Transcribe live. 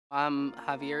I'm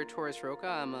Javier Torres-Roca.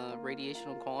 I'm a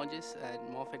radiation oncologist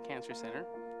at Moffitt Cancer Center.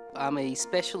 I'm a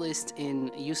specialist in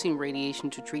using radiation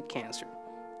to treat cancer.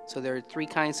 So there are three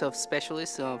kinds of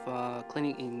specialists of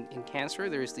clinic in cancer.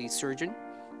 There's the surgeon,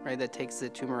 right, that takes the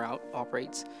tumor out,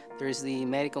 operates. There's the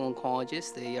medical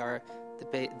oncologist. They are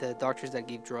the doctors that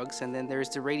give drugs. And then there's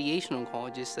the radiation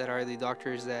oncologists that are the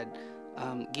doctors that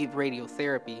give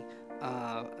radiotherapy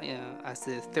as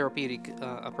the therapeutic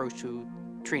approach to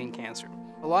treating cancer.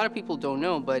 A lot of people don't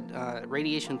know, but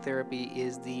radiation therapy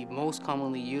is the most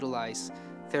commonly utilized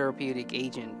therapeutic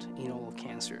agent in all of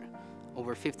cancer.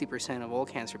 Over 50% of all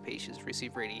cancer patients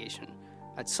receive radiation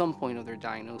at some point of their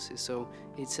diagnosis. So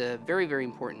it's a very, very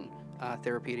important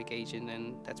therapeutic agent,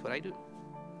 and that's what I do.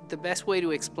 The best way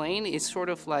to explain is sort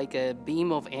of like a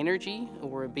beam of energy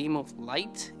or a beam of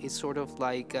light. It's sort of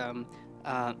like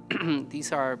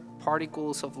these are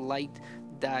particles of light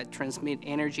that transmit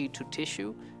energy to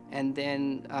tissue and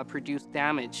then produce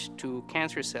damage to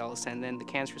cancer cells, and then the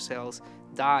cancer cells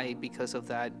die because of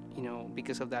that,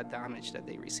 because of that damage that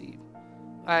they receive.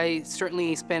 I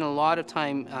certainly spent a lot of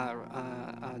time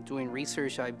doing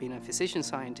research. I've been a physician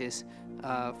scientist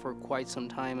for quite some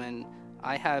time, and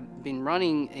I have been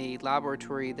running a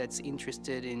laboratory that's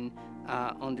interested in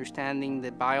understanding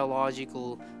the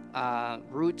biological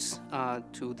routes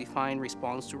to define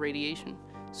response to radiation.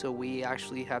 So we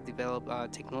actually have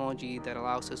developed technology that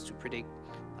allows us to predict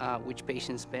which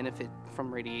patients benefit from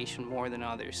radiation more than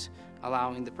others,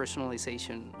 allowing the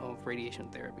personalization of radiation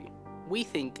therapy. We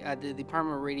think at the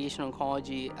Department of Radiation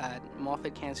Oncology at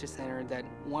Moffitt Cancer Center that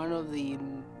one of the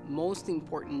most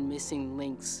important missing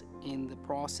links in the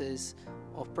process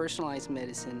of personalized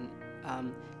medicine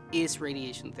is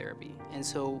radiation therapy. And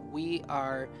so we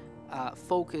are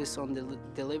focused on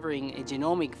delivering a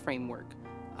genomic framework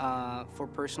for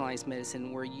personalized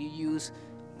medicine, where you use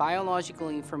biological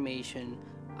information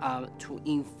to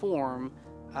inform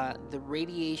the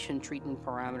radiation treatment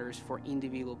parameters for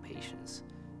individual patients.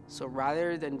 So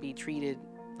rather than be treated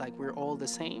like we're all the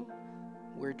same,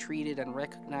 we're treated and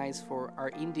recognized for our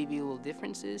individual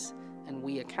differences, and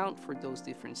we account for those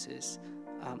differences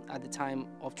at the time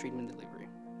of treatment delivery.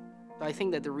 I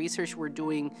think that the research we're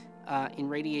doing in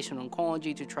radiation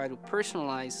oncology to try to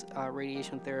personalize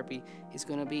radiation therapy is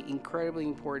going to be incredibly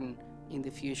important in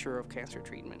the future of cancer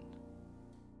treatment.